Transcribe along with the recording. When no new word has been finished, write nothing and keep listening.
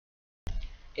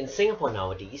In Singapore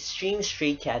nowadays, seeing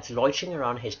stray cats loitering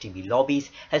around HDB lobbies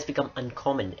has become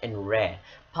uncommon and rare,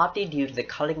 partly due to the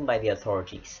culling by the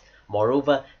authorities.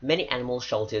 Moreover, many animal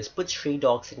shelters put stray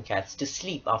dogs and cats to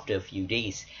sleep after a few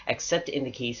days, except in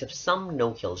the case of some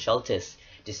no-kill shelters.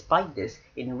 Despite this,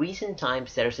 in recent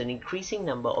times there is an increasing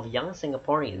number of young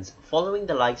Singaporeans following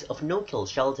the likes of no-kill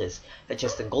shelters, such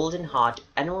as the Golden Heart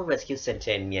Animal Rescue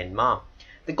Centre in Myanmar.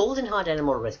 The Golden Heart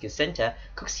Animal Rescue Centre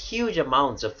cooks huge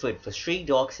amounts of food for stray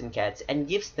dogs and cats and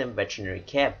gives them veterinary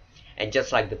care. And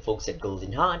just like the folks at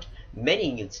Golden Heart,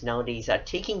 many youths nowadays are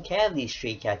taking care of these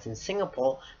stray cats in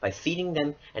Singapore by feeding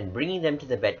them and bringing them to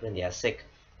the vet when they are sick.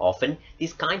 Often,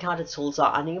 these kind-hearted souls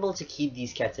are unable to keep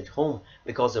these cats at home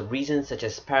because of reasons such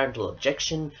as parental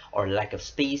objection or lack of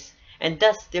space, and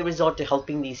thus they resort to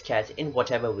helping these cats in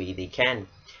whatever way they can.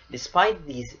 Despite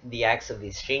the acts of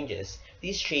these strangers,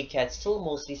 these stray cats still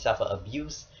mostly suffer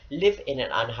abuse, live in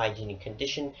an unhygienic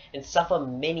condition, and suffer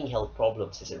many health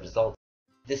problems as a result.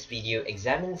 This video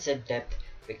examines in depth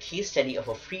the case study of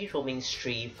a free-roaming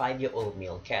stray 5-year-old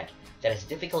male cat that has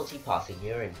difficulty passing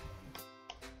urine.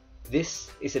 This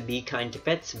is a Be Kind to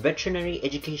Pets veterinary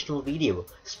educational video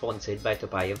sponsored by Toa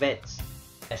Payoh Vets.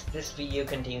 As this video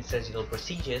contains surgical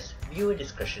procedures, viewer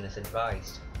discretion is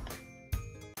advised.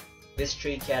 This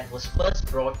stray cat was first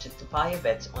brought to Toa Payoh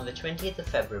Vets on the 20th of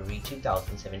February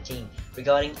 2017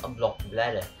 regarding a blocked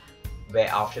bladder, where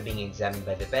after being examined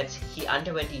by the vets, he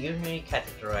underwent a urinary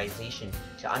catheterization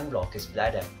to unblock his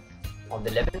bladder. On the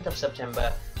 11th of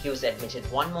September, he was admitted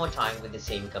one more time with the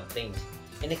same complaint.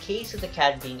 In the case of the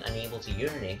cat being unable to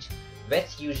urinate,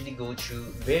 vets usually go through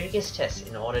various tests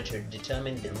in order to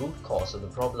determine the root cause of the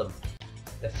problem.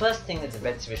 The first thing that the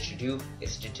vets wish to do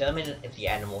is determine if the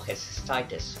animal has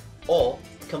cystitis, or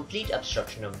complete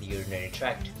obstruction of the urinary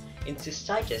tract. In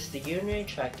cystitis, the urinary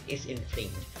tract is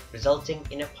inflamed, resulting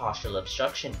in a partial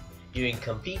obstruction. During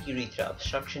complete urethra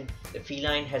obstruction, the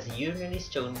feline has a urinary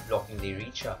stone blocking the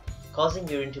urethra, causing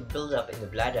urine to build up in the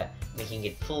bladder, making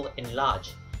it full and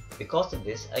large. Because of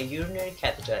this, a urinary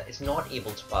catheter is not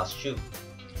able to pass through.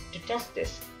 To test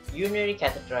this, urinary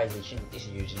catheterization is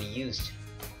usually used.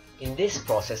 In this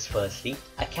process, firstly,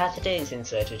 a catheter is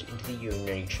inserted into the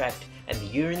urinary tract and the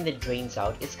urine that drains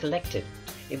out is collected.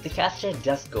 If the catheter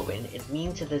does go in, it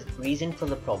means that the reason for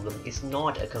the problem is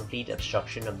not a complete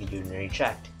obstruction of the urinary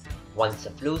tract. Once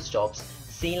the flow stops,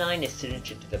 the saline is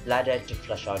syringed into the bladder to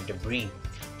flush out debris.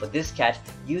 For this cat,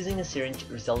 using a syringe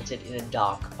resulted in a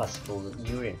dark, pus-filled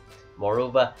urine.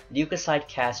 Moreover, leukocyte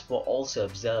casts were also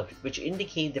observed, which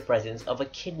indicate the presence of a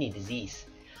kidney disease.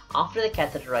 After the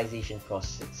catheterization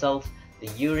process itself, the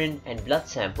urine and blood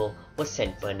sample was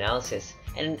sent for analysis,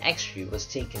 and an X-ray was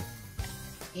taken.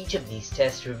 Each of these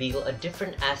tests reveal a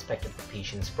different aspect of the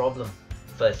patient's problem.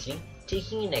 Firstly,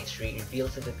 taking an X-ray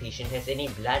reveals if the patient has any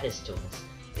bladder stones.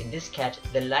 In this cat,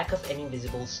 the lack of any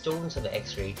visible stones on the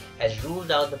X-ray has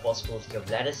ruled out the possibility of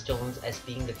bladder stones as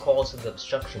being the cause of the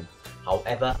obstruction.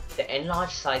 However, the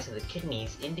enlarged size of the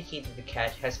kidneys indicate that the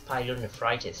cat has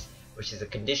pyelonephritis, which is a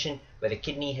condition where the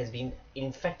kidney has been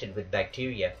infected with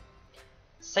bacteria.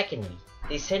 Secondly,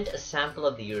 they sent a sample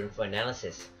of the urine for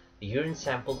analysis. The urine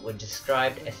sample was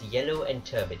described as yellow and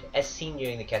turbid, as seen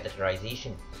during the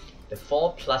catheterization. The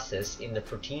 4 pluses in the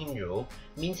protein row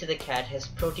means that the cat has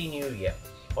proteinuria,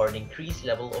 or an increased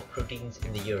level of proteins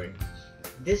in the urine.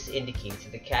 This indicates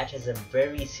that the cat has a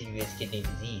very serious kidney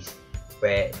disease,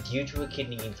 where due to a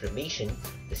kidney inflammation,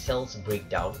 the cells break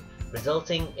down,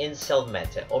 resulting in cell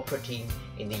matter or protein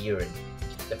in the urine.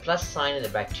 The plus sign in the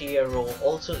bacteria row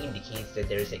also indicates that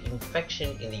there is an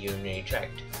infection in the urinary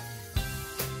tract.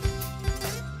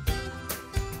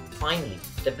 Finally,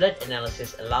 the blood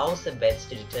analysis allows the vets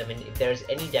to determine if there is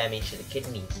any damage to the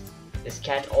kidneys. This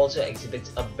cat also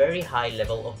exhibits a very high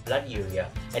level of blood urea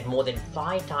at more than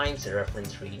 5 times the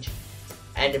reference range,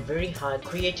 and a very high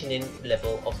creatinine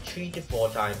level of 3 to 4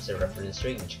 times the reference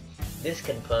range. This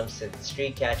confirms that the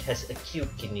stray cat has acute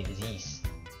kidney disease.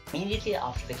 Immediately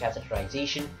after the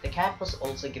catheterization, the cat was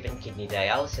also given kidney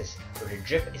dialysis, where a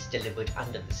drip is delivered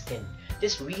under the skin.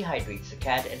 This rehydrates the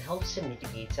cat and helps to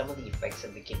mitigate some of the effects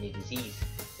of the kidney disease.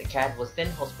 The cat was then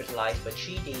hospitalized for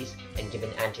 3 days and given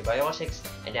antibiotics,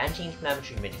 and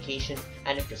anti-inflammatory medication,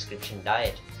 and a prescription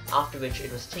diet, after which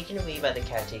it was taken away by the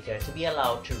caretaker to be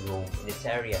allowed to roam in its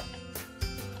area.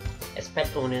 As pet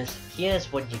owners,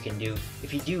 here's what you can do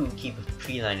if you do keep a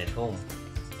feline at home.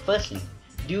 Firstly,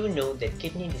 do note that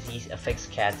kidney disease affects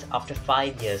cats after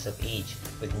 5 years of age,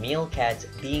 with male cats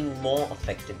being more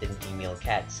affected than female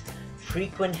cats.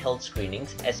 Frequent health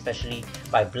screenings, especially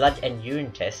by blood and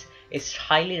urine tests, is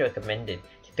highly recommended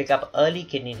to pick up early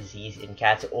kidney disease in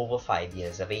cats over 5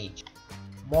 years of age.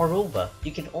 Moreover,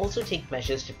 you can also take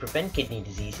measures to prevent kidney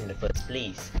disease in the first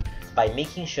place by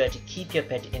making sure to keep your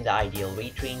pet in the ideal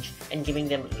weight range and giving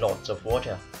them lots of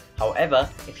water. However,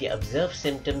 if you observe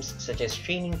symptoms such as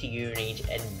straining to urinate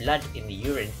and blood in the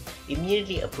urine,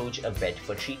 immediately approach a vet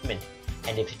for treatment.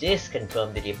 And if it is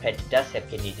confirmed that your pet does have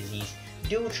kidney disease,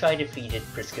 do try to feed it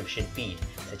prescription feed,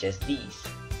 such as these.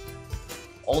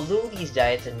 Although these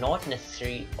diets are not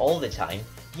necessary all the time,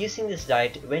 using this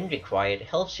diet when required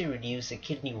helps you reduce the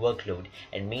kidney workload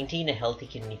and maintain a healthy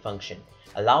kidney function,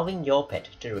 allowing your pet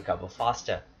to recover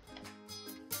faster.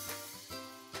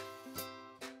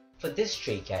 For this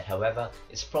stray cat, however,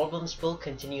 its problems will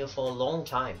continue for a long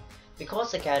time.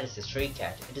 Because the cat is a stray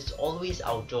cat, it is always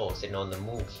outdoors and on the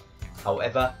move.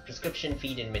 However, prescription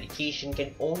feed and medication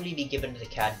can only be given to the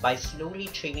cat by slowly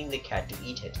training the cat to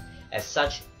eat it. As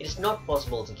such, it is not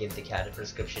possible to give the cat a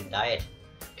prescription diet.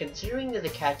 Considering that the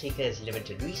caretaker has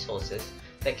limited resources,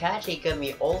 the caretaker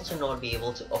may also not be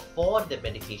able to afford the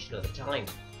medication at the time.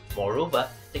 Moreover,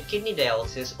 the kidney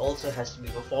dialysis also has to be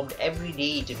performed every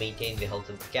day to maintain the health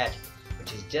of the cat,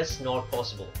 which is just not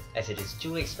possible as it is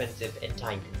too expensive and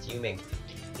time consuming.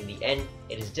 In the end,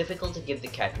 it is difficult to give the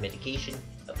cat medication,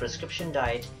 a prescription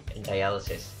diet, and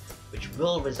dialysis, which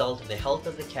will result in the health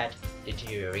of the cat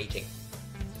deteriorating.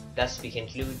 Thus, we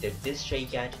conclude that this stray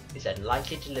cat is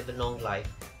unlikely to live a long life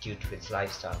due to its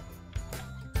lifestyle.